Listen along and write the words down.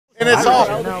And it's off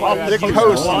the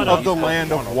coast of the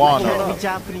land of Wano.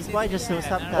 Japanese. Why just so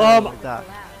subtitle like that?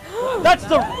 That's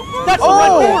the red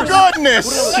horse.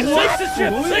 Goodness! Shanks is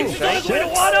on his way to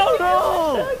Wano.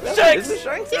 Shanks!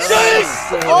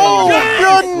 Oh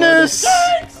goodness!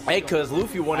 Hey, cause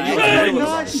Luffy wanted you.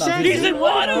 He's in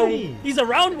Wano. He's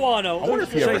around Wano.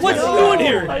 What's he doing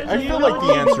here? I feel like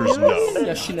the answer is no.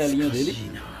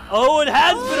 Oh, it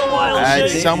has been a while.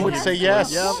 Some would say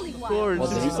yes. Yep, of course.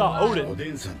 Since you saw Odin.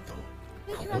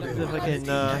 The fucking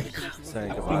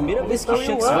Primeira vez que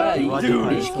Shanks vai aí,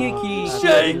 desde que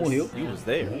morreu. You was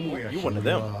there. You one of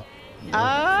them.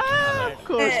 of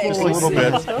course. Just a little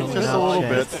bit. Just a little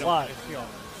bit.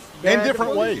 In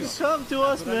different ways. Come to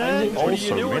us, man.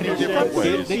 Also, many different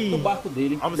ways. Dentro do barco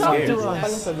dele. I'm Come scared. to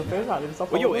us.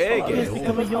 Where your egg He's at?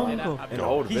 become a Yonko. An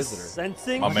old He's visitor.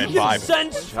 sensing. My man He can vibing.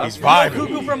 sense He's vibing.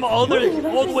 Cuckoo from all the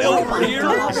way over here.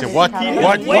 I said, what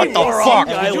Way the far off fuck?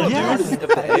 the island.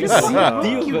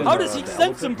 How does he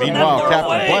sense him from Meanwhile, that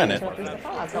far Captain away? Planet.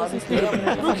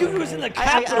 Cuckoo's in the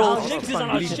capital. Shanks is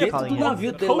on a ship on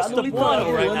the coast of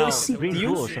Wano right now. Green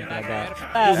Blue or something like that.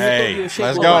 Hey,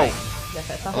 let's go.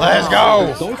 Let's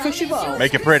go.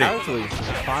 Make it pretty. What's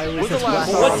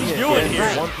he doing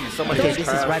here? Okay, this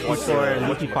is right before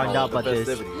Luffy found out about this.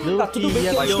 Luffy, Tudo bem que you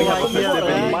have eu no acho idea, que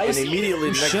man. mas And immediately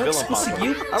o the next Shanks villain popped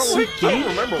conseguiu up. I don't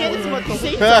remember Can't one. even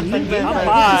say something, Hi. man. I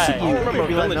don't remember a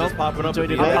villain just popping up.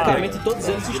 Enjoyed it. Tecnicamente todos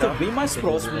eles estão bem mais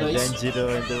próximos, não é isso? Denjiro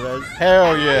and the rest.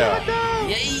 Hell yeah.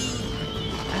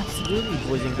 Absolutely,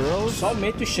 boys and girls.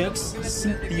 Somente o Shanks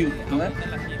sentiu, né?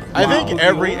 I think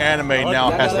every anime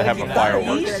now has to have a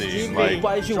fireworks scene. O Like,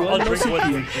 pai de I'll Wano não drink with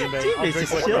sentiu. you, Jinbei. Teammates is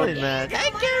chilling, man.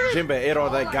 Jinbei ate all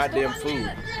that goddamn food.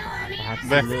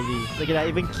 Absolutely. Look at that.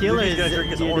 Even Killer is gonna drink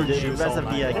his the orange rest juice of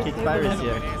all the night. kid virus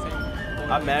here.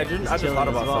 Imagine, I just thought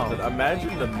about something.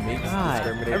 Imagine the mix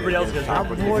discriminating. Everybody else gets I'm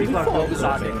worried about those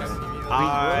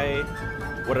I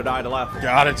would have died laughing.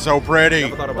 God, it's so pretty.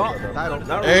 Never thought about that.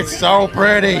 Not really. It's so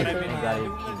pretty.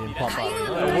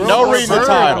 No reading the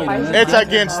title. It's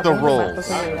against the rules.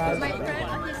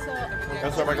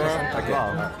 That's where my ground? Okay.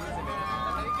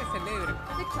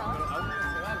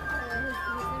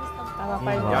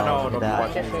 Y'all know don't be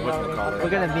watching these whatchamacallit. We're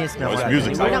gonna miss no. This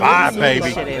music's We're a not vibe, gonna miss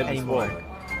baby. shit anymore.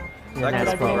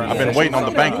 I've been waiting on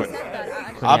the banquet.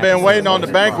 I've been waiting on the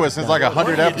banquet since like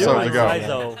 100 episodes ago.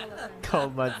 Raizo.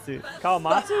 Komatsu.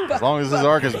 Kawamatsu? As long as this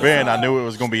arc has been, I knew it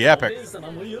was going to be epic.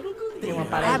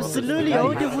 Absolutely,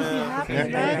 Oda would be happy,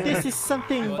 man. This is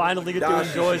something. Finally get to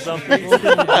enjoy something.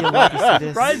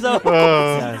 Raizo. Raizo.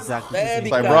 Yeah, exactly.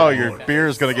 It's like, bro, your beer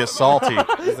is going to get salty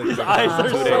His eyes are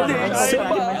so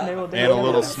and a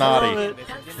little snotty.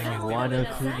 Wano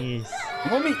Kunis.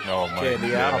 Oh my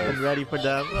Candy Up apple. and ready for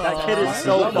them. That kid is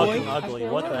so fucking ugly.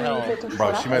 What the hell?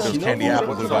 Bro, she made those candy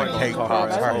apples look like cake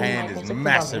pops. Her hand is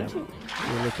massive.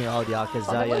 We're looking at all the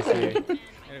Akazayas here.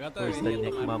 Where's the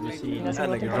Nick Mamushi? That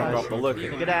nigga drunk off the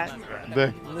liquor. Look at that.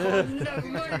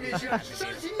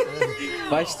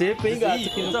 Faz tempo, hein, gato?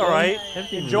 Que It's não alright.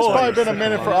 It's Enjoy. probably been a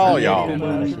minute for all y'all.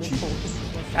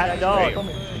 Cat dog.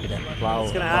 Wow.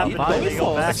 It's gonna happen Wow. when we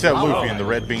go back. Except Luffy in the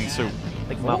red bean soup.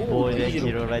 Like my boy, that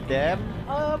hero right there.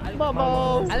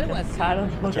 Momo.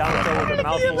 Yamato with a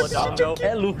mouthful of Dango.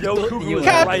 É Luffy Yo, Cuckoo todinho. is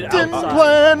right Captain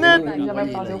outside.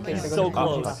 Planet! He's so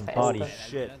close. Party.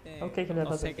 Shit.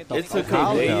 It took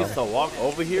me days to walk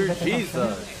over here.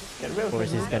 Jesus. Of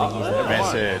course, he's gonna use that. Man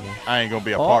said, I ain't going to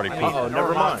be a party pooper. Uh-oh,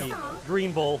 never mind.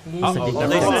 Green Bull. Uh-oh.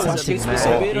 They said Something,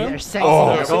 something. man. They're saying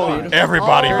Oh, something.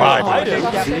 everybody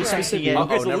vibing.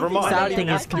 Uh-oh, never mind. Something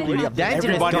is completely dangerous.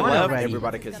 Everybody Gone left. already.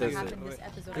 Everybody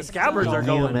consistent. The scabbards are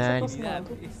New, going. man.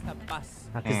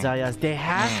 Akazayas, they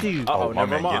have to. Uh-oh, Oh, my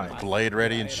never man mind. getting blade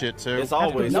ready and shit too. It's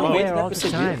always No, smoke. there all the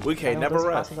time. We can't never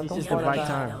rest. This is the right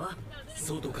time.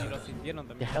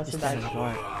 They have this time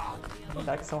right.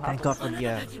 Thank God for the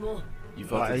You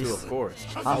felt it too, of course.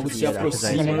 Algo se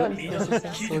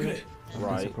aproxima.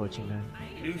 Right. approaching, man.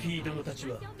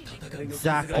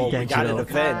 Exactly, Oh, we gotta Denjiro.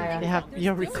 defend. They have,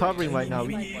 you're recovering right now.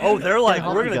 Oh, they're like,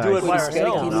 we're gonna do it by Eles querem que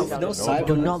ourselves. Luffy não saiba.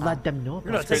 Do not let them know. We're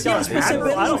gonna about take down this. his back.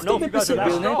 I don't know if you guys are that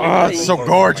percebeu, né? strong. Oh, it's so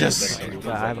gorgeous. I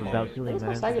have a belt feeling,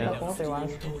 man. Yeah.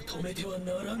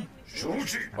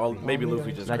 Or maybe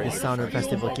Luffy just Let the crazy. Sounder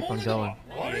Festival keep on going.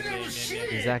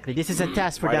 Exactly. This is a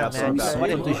test for Right them, man. outside that. What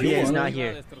if the is not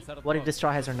here? What if the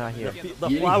Straw Hats are not here? The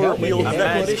flower wheels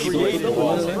that created the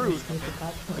walls fruit.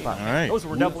 All right. Those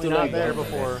were definitely not there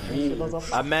before.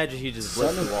 I imagine he just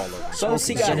blitzed the wall over. Só um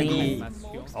cigarrinho.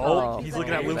 Oh, he's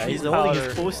looking at Luffy's He's holding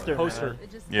his poster.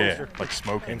 Yeah, like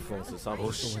smoking. Influence or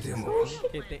something.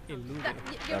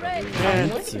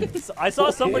 Man, I saw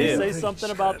somebody say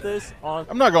something about this on.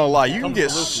 I'm not gonna lie, you can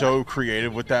get so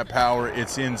creative with that power.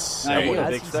 It's insane.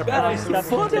 It's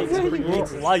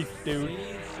life, dude.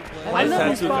 I love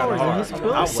his powers and his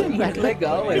builds seem like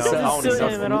legal. It doesn't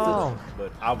suit him at all.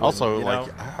 Also, like,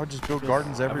 I would just build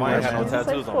gardens I everywhere. have no Man.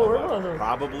 tattoos on my body.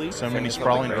 Probably. So many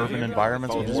sprawling urban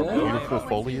environments with just beautiful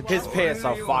foliage. His pants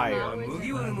are fire.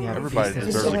 Yeah, Everybody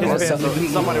deserves a His garden. pants are,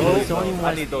 somebody will.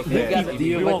 I need those pants. Vai ter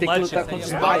que lutar contra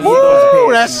os bairros.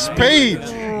 Woo, that's speed.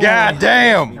 God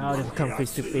damn. Now they've come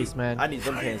face to face, man. I need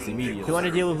them pants immediately. If you want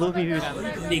to deal with Luffy, you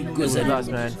with us,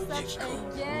 man.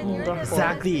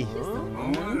 Exactly.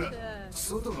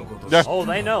 Yeah. Oh,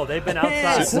 they know. They've been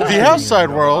outside. The outside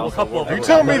world. You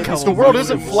tell me the world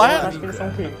isn't flat?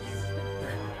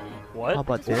 What? How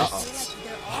about this?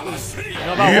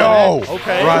 Yo,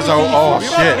 Okay. Razo, oh We're about to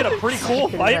get shit. a pretty cool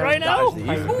fight right now.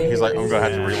 He's like, I'm gonna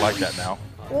have to relight that now.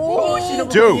 Oh,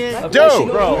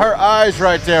 Dude, her eyes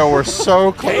right there were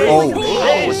so close. Oh,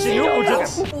 Oh, Shinobu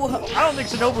just. I don't think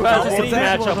Shinobu has any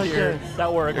matchup here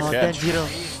that works. Oh, catch.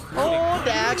 Denjiro. Oh,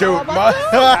 that. dude, my,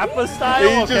 Kappa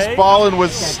style. he's just Okay. balling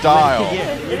with style.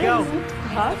 Here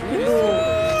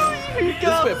you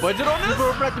go. Spent budget on this?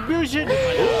 Retribution.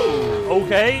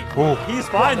 Okay. Ooh. He's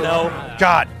fine though.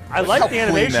 God, I look like how the clean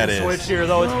animation that is. switch here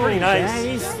though. It's pretty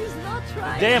nice. Guys.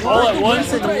 Damn, all at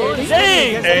once.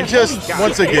 Dang. And just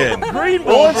once again, Green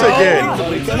ball, once bro.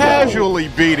 again, casually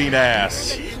beating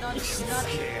ass.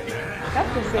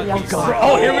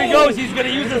 Oh, here he goes. He's gonna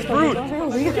use his fruit.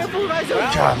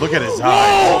 God, look at his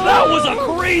eyes. Oh, that was a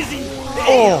crazy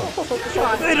Oh,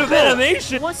 bit of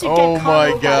animation. Once you oh get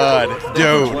my caught God,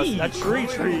 dude. That tree.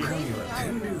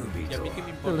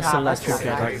 over Celestial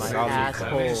Cat, my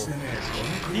asshole.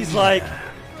 He's like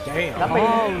Damn. a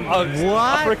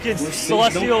freaking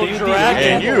celestial dragon.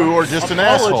 And you are just an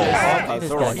asshole.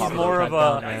 He's more of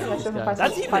a.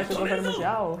 That's even.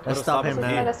 Let's stop him,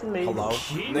 man. Hello?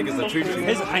 Niggas a tree tree.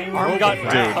 His arm got Dude,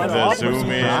 cut the off.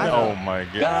 zoom in, oh my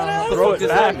God. Throw it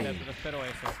back.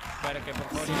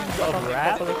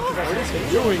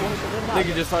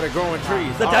 Nigga just started growing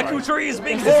trees. The Deku tree is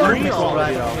being born.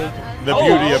 The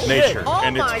beauty of nature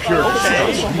and its pure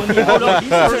destruction. Oh no, he's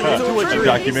turned into a A tree.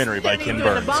 documentary by Ken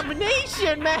Burns.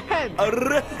 Abomination, man.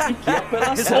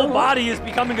 His whole body is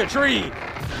becoming a tree.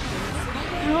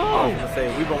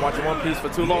 Say, we've been watching One Piece for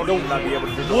too long. Don't not be able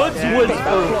to do Woods fruit.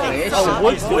 Oh,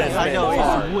 woods fruit. I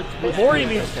know. Mori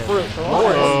means fruit.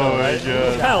 Mori, Oh my It's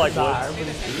God. kind of like woods.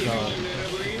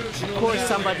 Of course,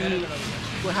 somebody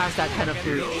who has that kind of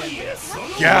fruit.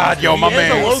 God, yo, my He is a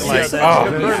man's Logia like, that's oh,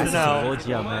 converted now.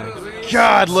 Logia, man.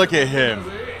 God, look at him.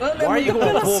 Why are you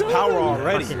going full power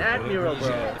already? Admiral,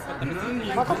 bro.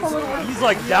 He's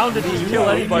like down to just kill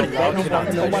anybody. I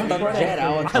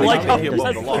like how He's he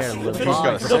has He's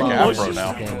got a sick afro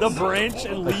now. the branch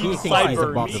and He leaves thinks he's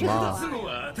above the sideburns. law.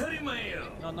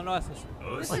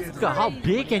 Look at how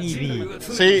big can he be?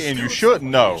 See, and you shouldn't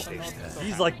know.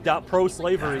 He's like that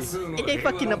pro-slavery. And they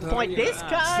fucking appoint this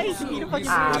guy to be the fucking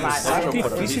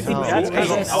Sacrifício de That's Deus kind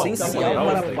é of- essencial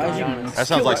para a paz de mundo. That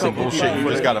sounds like some bullshit you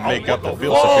just gotta make up to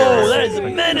feel Oh, superior. that is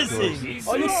menacing.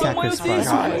 Olha o tamanho Sacrifice.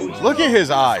 desse. Look at his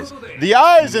eyes. The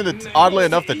eyes and the, oddly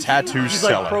enough, the tattoos He's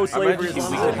like sell it. pro-slavery. He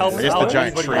helps I guess the out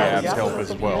giant anybody tree who abs has help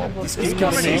as well.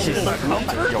 discrimination in the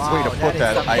comfort. Yo, way to put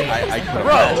that. I could've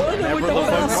Bro,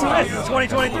 imagined. this is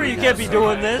 2023. You can't be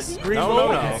doing this. Green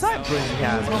Bull.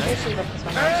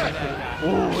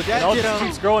 Ooh, It all just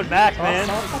keeps growing back, man.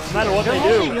 No matter what they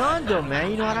Holding do. on though,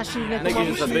 man. You know how she Nigga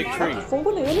just a big tree.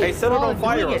 Hey, set it on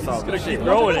fire or something. Keep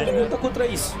growing it. Luta contra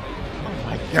isso.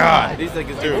 God. These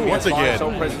niggas Dude, once again, show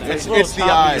it's presentation.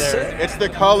 the eyes. It's the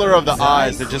color of the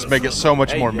eyes that just make it so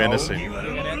much more menacing.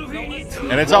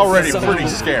 And it's already pretty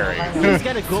scary. He's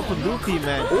gotta go for Luffy,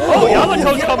 man. Oh,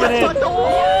 Yamato's coming in.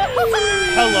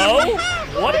 Hello?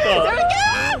 What the?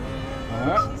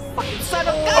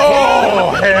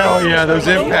 Oh, hell yeah, those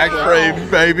impact frames,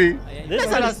 baby. This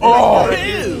is Oh,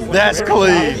 that's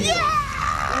clean.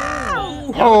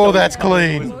 Oh, that's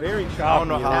clean. very I don't choppy.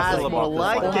 know how I That's feel more about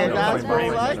like this. it. That's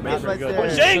more like it.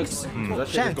 But Shanks! That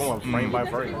shit is going frame by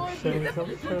frame.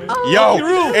 Yo,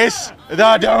 it's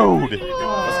the dude.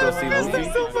 Let's go see Luffy.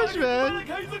 so much, man.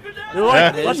 They're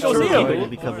like, let's go see him.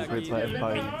 Become a great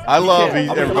empire. I love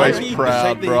everybody's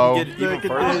proud, bro. Look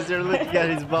at this. They're looking at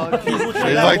his bunk.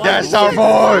 He's like, that's our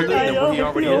boy.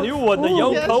 The new one, the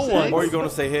Yoko one. Or you gonna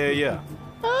say, hell yeah.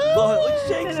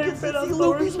 Shanks gets to see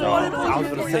Luffy's I was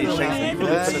gonna say,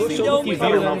 Shanks, you really could've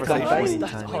seen conversation. I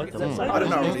did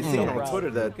not really see on Twitter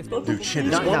that Dude, shit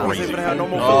is One Piece crazy. even had no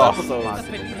more full episodes.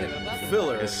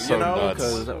 Filler, It's so you know,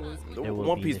 nuts. because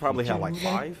One Piece probably had like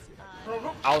 5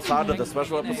 outside of the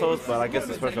special episodes, but I guess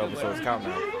the special episodes count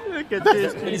now.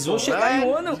 Eles vão chegar em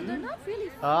Wano.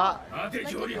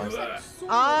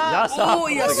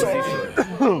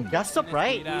 Yasop,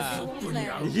 right?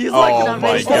 He's Oh like,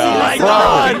 my God.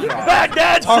 god, Bad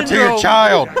dad bro! Talk to your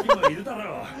child.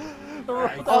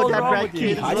 Oh, that brat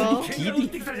kid as well?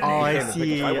 Kid. Oh, I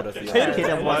see. Kid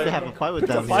that wants to have a fight with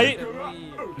them. Fight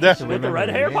Yeah. with the red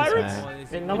hair pirates?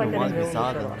 We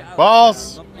saw them.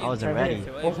 Boss. I wasn't ready.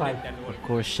 Of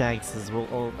course, Shanks as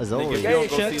always. You don't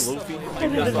go see Luffy.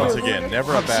 Once again,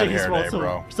 never a bad hair day,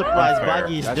 bro. Surprise, Unfair.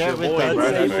 Baggy's That's there your with boy, them.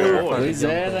 bro. That's your boy. Pois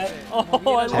é, né?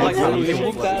 Oh, I like how you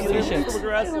Ele cara, né, Shanks?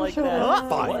 progress like that.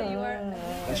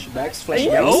 Flashbacks, Yo,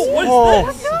 flashbacks. what Oh,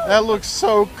 is this? that looks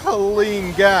so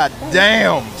clean. God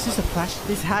damn. This is a flash.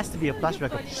 This has to be a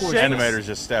flashback, of course. Animators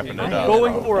just stepping it up.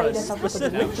 Going for a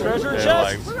specific treasure They're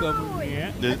like,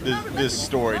 chest? this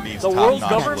story needs The world's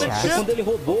top-notch government looks. ship? Quando ele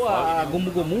roubou a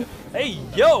Gomu Gomu. Hey,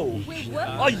 yo!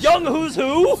 A young who's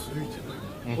who?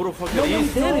 Who the fuck are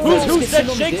these? Who's who said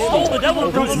Shanks stole the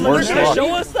devil fruit? You're Worst gonna luck.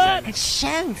 show us that? It's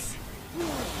Shanks.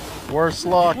 Worse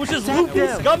luck. Which is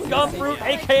Luffy's Gum fruit,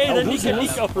 aka the Nika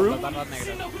Nika fruit.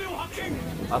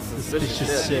 That's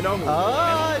suspicious shit. You know who?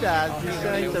 Oh, that's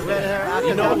Shanks, the red hair after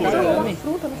You know who that is?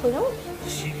 Fruta, não foi não?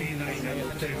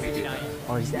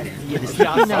 Oh, he's the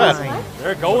C9.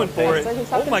 They're going for it.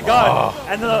 Oh my god.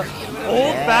 And the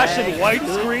old-fashioned white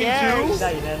screen too.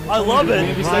 I love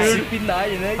it, dude.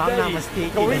 CP9, né? If I'm not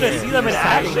mistaken, Are we gonna see them in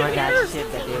action on that here?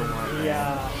 shit that they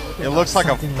want. It looks like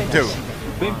a dude.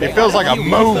 It feels like a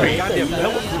movie.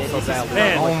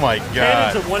 Man, Oh my cannons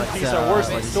god. of One Piece are worse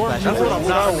than Stormtroopers. That's what I'm not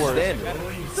Star Wars. understanding.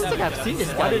 Looks like I've seen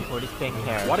this guy before, this pink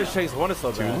hair. Why did Shanks want it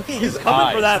so bad? He's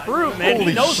coming for that fruit, man.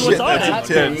 Holy He knows shit, what's on that's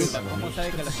it. intense.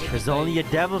 There's only a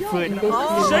devil fruit.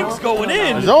 Shanks going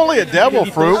in. There's only a devil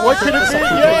fruit. What could it be?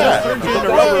 Yeah.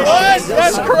 What?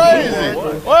 That's crazy.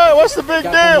 What? What's the big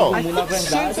deal?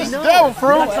 It's devil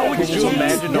fruit. Could you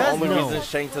imagine the only No. reason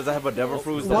Shanks doesn't have a devil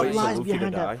fruit is to What wait for lies Luffy to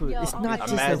behind die? that fruit? It's not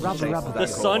just a Imagine rubber Shanks rubber. The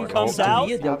sun comes out.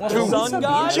 The sun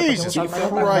god. Jesus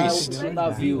Christ. Um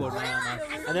navio.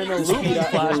 And then the Luffy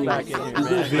flashback in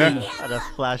here, man. Had a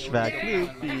flashback.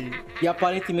 Luffy. E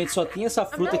aparentemente só tinha essa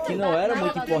fruta que não era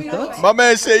muito importante. My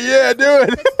man said, yeah, do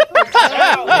it.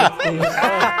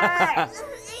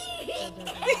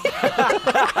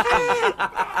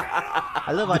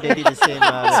 I love how they did the same.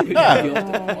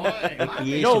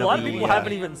 Yo, a lot of people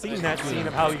haven't even seen that scene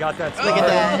of how he got that. Look at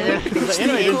that. The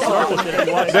anime didn't start with it. If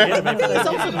you watch the anime. It's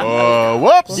also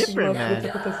Whoops. different, man.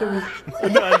 Aconteceu isso.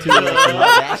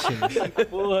 Action.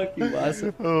 Porra, que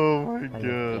massa. Oh my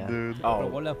god, dude.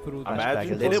 Oh,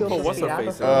 imagine they didn't put what's her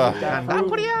face in.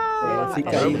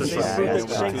 Fica aí, The fruit that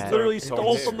Shanks literally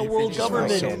stole from the world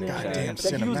government. Goddamn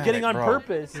That he was cinematic, getting on bro.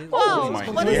 purpose. Oh my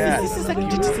What is god. this? This is like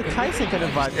Jujutsu Kaisen kind of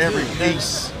vibe. Every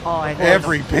piece. Oh, I know.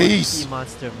 Every piece. Sea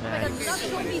monster, man.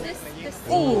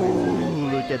 Ooh,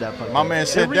 look at that. My man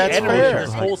said Every that's animation fair.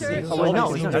 this whole scene. Oh,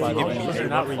 no, it's not These are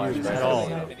not reused at all.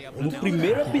 No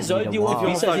primeiro episódio de One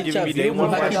Piece a gente já viu o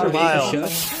hack no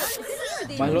Shanks.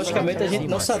 Mas logicamente a gente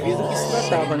não sabia do que se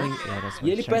tratava, né? E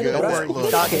ele perde o braço por Oh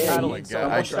my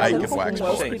god. I can wax não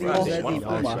é os both. perigos, né, de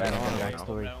filmar.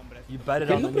 Backstory. You bet it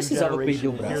Ele on the não new precisava perder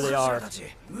o generation. Here they braço. are.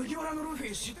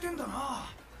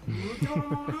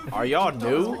 Are y'all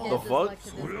new? The fuck?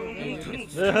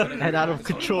 And out of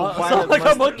control. Sound like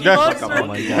a monkey monster.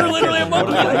 my You're God. literally a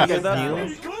monkey. That?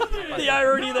 The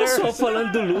irony there. Só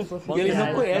falando do Luffy, e eles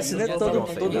não conhecem, né? Todo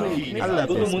mundo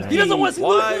He doesn't want to see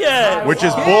Luffy yet. Which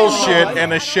is bullshit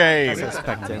and a shame.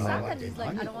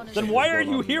 Then why are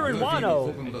you here in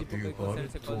Wano?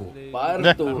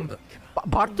 Barto.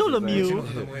 Bartholomew.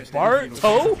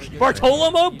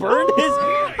 Bartolomeo burned his.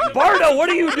 Bardo, what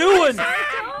are you doing?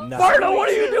 Bardo, what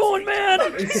are you doing, man?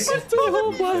 What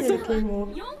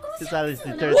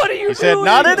are you He said, doing?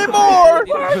 not anymore.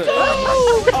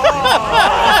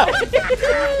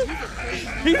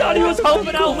 He thought he was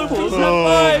helping out Luffy's Oh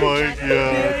senpai. my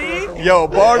god. Yo,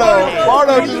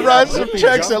 Bardo just writing some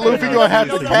checks that Luffy gonna have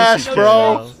to cash,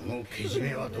 bro.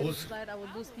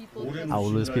 I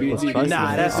will lose people's trust.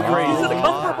 Nah, that's He's crazy. gonna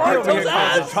come for He over here Barto's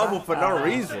causing ass. trouble for no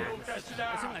reason.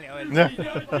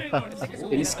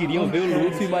 Eles queriam ver o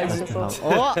Luffy, mas o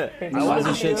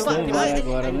Shanks não vai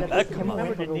agora, né? I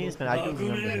remember the names, man. I do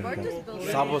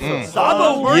remember him.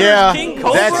 Sabo murders Yeah, King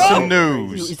Cobra? that's some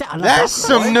news. Is that a That's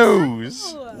some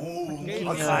news.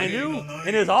 Kainu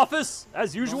in his office,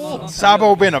 as usual.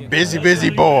 Sabo been a busy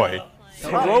boy.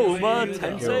 Kuroma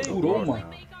Tensei. Kuroma.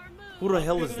 Who the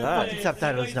hell is that?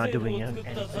 Subtitles not doing it.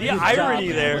 The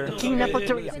irony there. King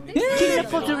Nepoturi.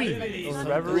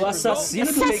 O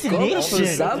assassino do Rei Cobra foi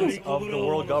usado? Of the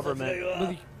world government.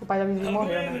 O pai da Vivi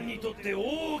morreu, né? The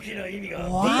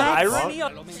irony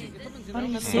of What are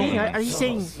you saying? Are you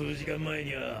saying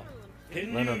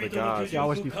None of the gods. 3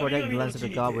 hours before that, the Lens of the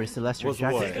God were Celestial Was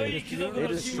what? Dragon? they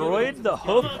destroyed the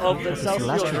hoof of the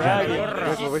Celestial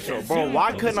Dragon. Bro,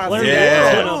 why couldn't I Learn see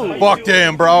Yeah. that? Fuck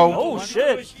them, bro. Oh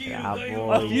shit! Yeah, boy.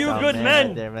 A few good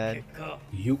men. There, man.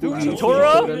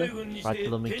 Tora?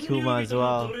 Bartolome Kuma as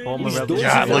well. Homer Os dois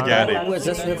God, look at it. o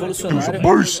exército revolucionário.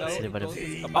 Burst.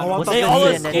 They all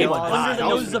escaped under the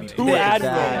noses of two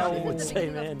admirals, I would say,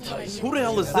 man. Who the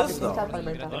hell is this though?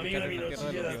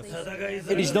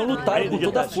 Eles não lutaram com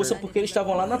toda a força porque eles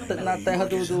estavam lá na terra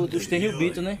dos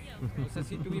Tenryubito, né?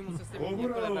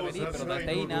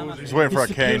 Just waiting for a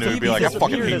Kainu to be like, I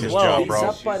fucking hate this job, bro.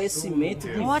 Desaparecimento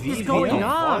de What is Vivi. going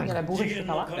on? Ela é burra de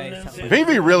ficar lá.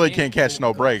 Vivi really can't catch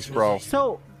no breaks, bro.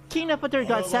 So, King Nepoturi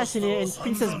got assassinated and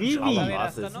Princess Vivi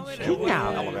kidnapped.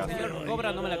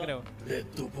 Cobra no me la creo.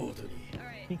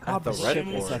 At the red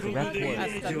It's port. like a red port.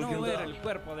 Hasta no ver el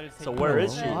cuerpo del So where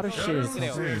is A she? lot of shit is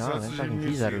going on. I'm fucking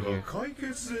peas out of here.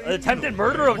 Attempted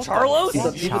murder of Charlos?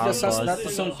 Tentativa de assassinato de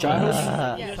São Charles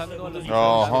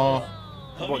Uh-huh.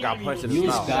 Boy got punched in e his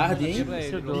os mouth. Guard, hein?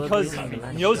 Because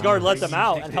Nilsgaard let them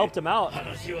out and helped him out.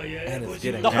 And it's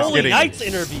getting The Holy getting- Knights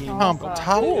intervened.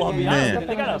 Top man.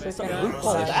 They got some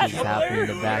loophole that. It's happening in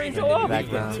the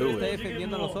background. Está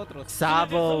defendiendo a los otros.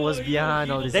 Sabo was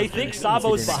behind all this. They think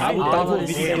Sabo's behind All it.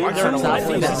 this They're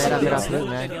something that made not- up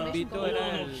man. Vito era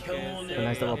el que... A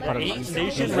nice little part of Eight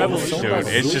Nation Revolution. Dude,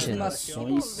 it's just,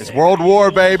 Nações. it's World War,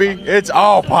 baby. It's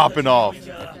all popping off.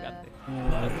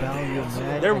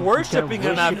 They're worshipping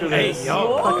him after this.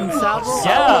 Fucking Sabo? O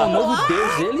Yeah. novo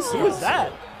deus deles. Who is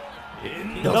that?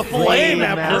 The Flame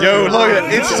Emperor. Dude, look at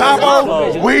it. It's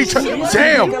Sabo.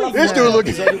 Damn. This dude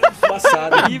looking.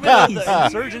 Passado. Even the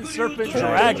Insurgent Serpent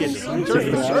Dragon.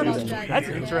 Insurgent Serpent. That's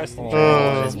interesting.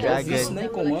 This Isso, dragon. né, em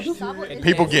comando?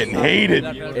 People getting hated.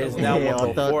 It's now Yeah, one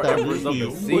of the I four thought embers of the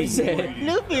Pois sea. é.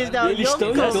 Luffy is down. Eles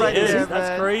estão Yonko right It is. there, That's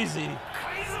man. crazy.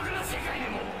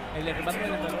 El hermano de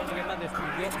la guerra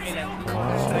destruyó el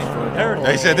antiguo They're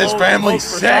They said this vote family's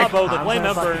for sick. Sabo, the Flame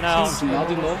Emperor now. Sinal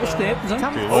de novos tempos, hein?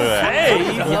 Dude, look at that.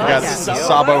 Hey, You got the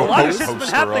Sabo a lot of shit's been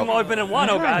poster happening up. while I've been in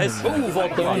Wano, guys.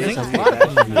 Voltamos, hein?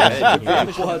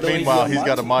 Porradão aí. Meanwhile, he's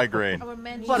got a migraine.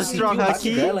 What a strong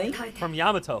haki. Dela, hein? From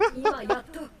Yamato. 今やっ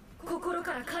と心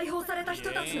から解放された人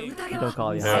たちの宴 Don't は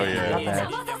call you. Hell yeah. Man. 邪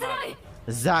魔させない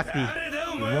Exactly.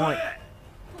 You want.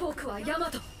 僕はヤマ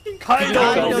ト Kaido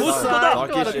Kaido Musuda.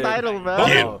 What a title, man.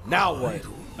 Get Oh, now what?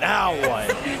 Now what?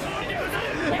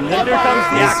 And here comes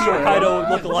the actual Kaido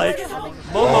look-alike.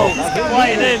 Momo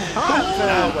flying in.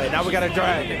 Now what? Now we got a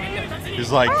dragon.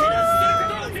 He's like,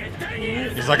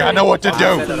 I know what to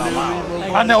do.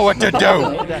 I know what to do.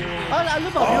 Oh,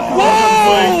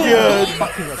 My God.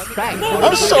 fucking respect.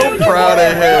 I'm so proud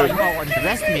of him. I'm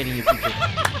underestimating you people.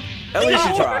 At least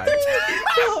you tried.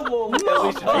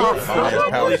 His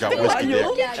powers got whiskey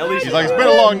dick. At least He's like, it's been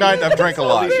a long night and I've drank a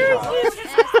lot.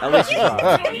 At least you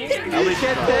tried. At least you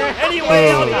tried. Anyway,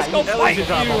 I'll just go At fight least you you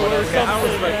tried, or motherfucker. I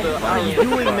something. respect the. What are you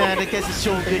doing, man? I guess it's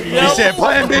so good. He said,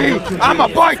 Plan B, I'ma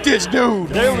bite this dude.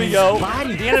 There we go.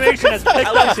 The animation has picked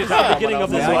up since the beginning of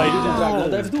this O fight. dragão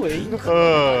deve doer,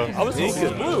 hein? I was thinking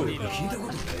smooth.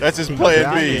 That's his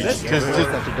plan B.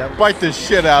 Just bite the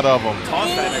shit out of him.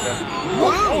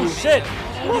 Oh shit!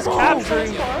 He's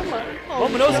capturing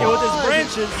Momonosuke with his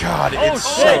branches. God, Oh,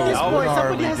 it's shit. so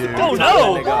gnarly, dude. Oh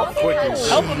no!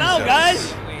 Help him out,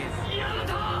 guys!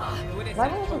 Vai,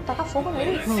 Momo, taca fogo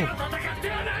nele.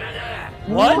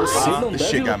 What? This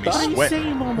shit got me sweating.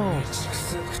 Insane, Momo.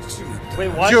 Wait,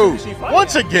 why Dude, should she fight?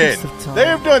 once again, they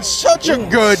have done such a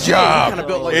good job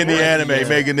in the anime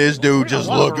making this dude just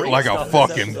look like a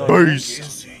fucking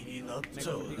beast.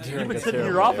 You've been sitting in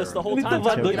your office the whole time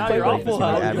trying to Doido get out pra of your ir office.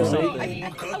 porrada Admiral. também.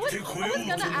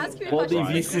 Podem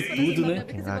vir com tudo, né?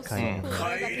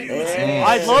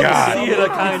 I'd love God. to see it,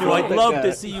 Akainu. I'd love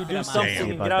to see you do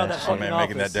something and get out of that Some fucking man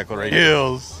making that office. declaration.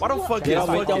 Hills. Why the fuck is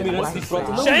Geralmente a almirante de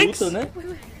frota não Shanks? luta, né?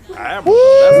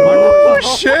 Woo,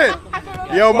 shit.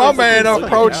 Yo, my man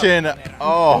approaching.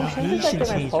 Oh, Nation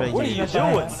change right What are you here.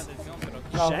 doing?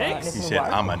 Shanks? he said,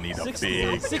 I'ma need a 60,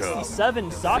 big cup.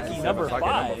 67 Saki number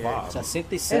 5.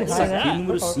 67 aqui,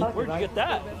 número 5. Where'd you get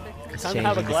that? Time to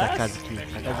have a glass?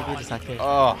 Oh,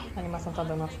 A animação tá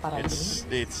dando umas paradinhas.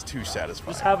 it's too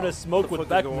satisfying. Just having a smoke with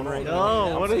Beckman right now.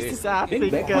 No, what is this happening?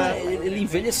 Bem, Beckman, ele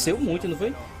envelheceu muito, não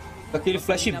foi? Aquele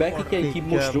flashback que a equipe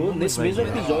mostrou nesse mesmo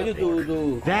episódio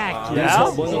do Yeah? deles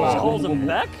roubando lá o Calls him Gumu.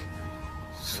 Beck?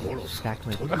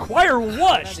 Acquire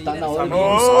what? Tá na hora de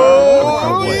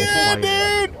Oh, yeah,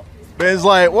 dude. Ben's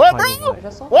like, what, bro?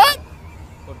 What?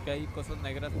 Porque hay cosas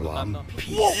negras flotando.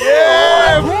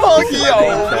 Yeah, fuck yeah.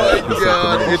 Oh my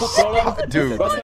god. It's, dude.